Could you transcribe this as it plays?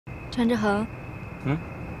张志恒，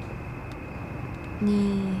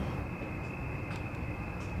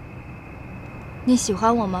你喜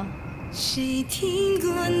欢我吗？谁听过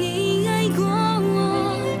你爱过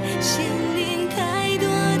我？相恋太多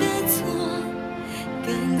的错，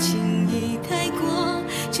感情已太过，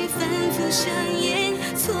却反复上演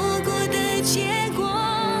错过的结果。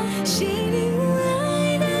谁领悟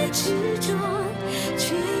爱的执着，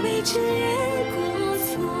却被这人过错。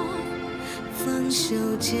放手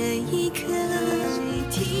这一刻，谁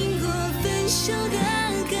听过分手的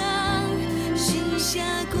歌？许下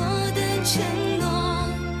过的承诺，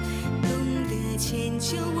懂得迁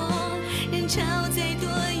就我，人潮再多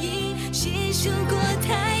已接受过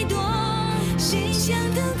太多。谁想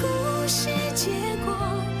的故事结果，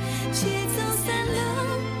却走散了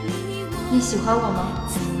你我。你喜欢我吗？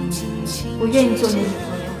我愿意做你女朋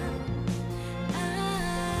友。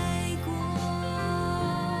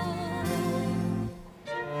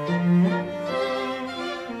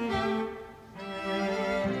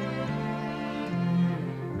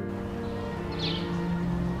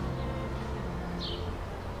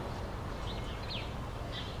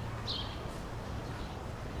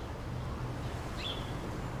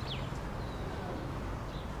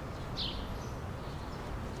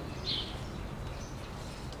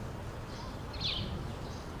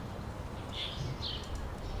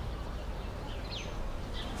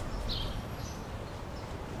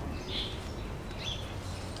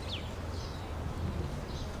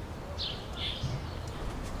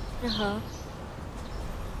志恒，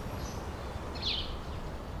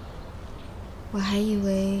我还以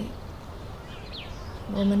为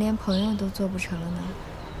我们连朋友都做不成了呢。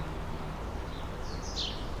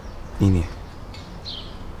妮妮，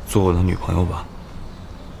做我的女朋友吧，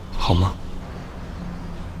好吗？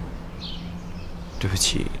对不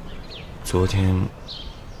起，昨天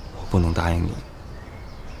我不能答应你，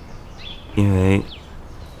因为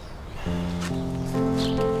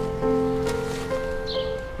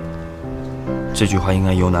这句话应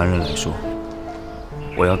该由男人来说。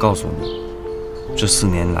我要告诉你，这4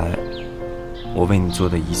年来，我为你做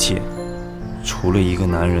的一切，除了一个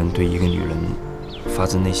男人对一个女人发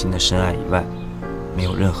自内心的深爱以外，没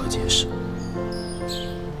有任何解释。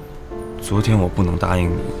昨天我不能答应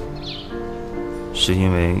你，是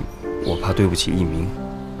因为我怕对不起一鸣。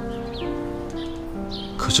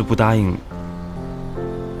可是不答应，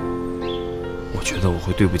我觉得我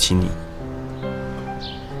会对不起你，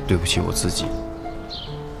对不起我自己。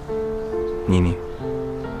妮妮，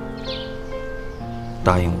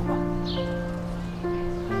答应我吧。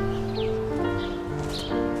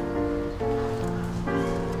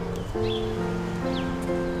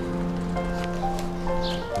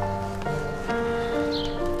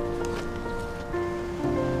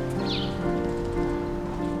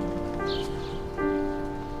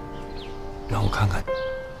让我看看你。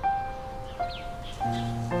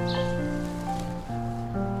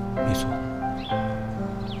没错，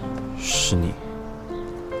是你，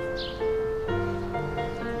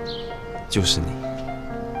就是你，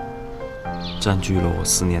占据了我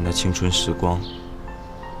4年的青春时光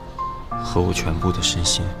和我全部的身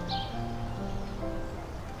心。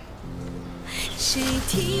谁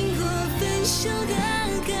听过分手的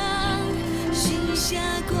歌？许下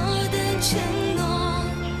过的承诺，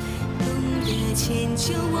懂得迁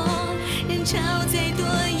就我，人潮再多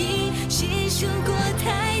已接受过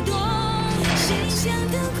太多。谁想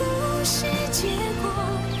的故事结果，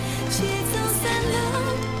却走散了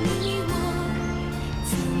你我，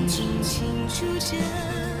曾经清楚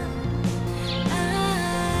着。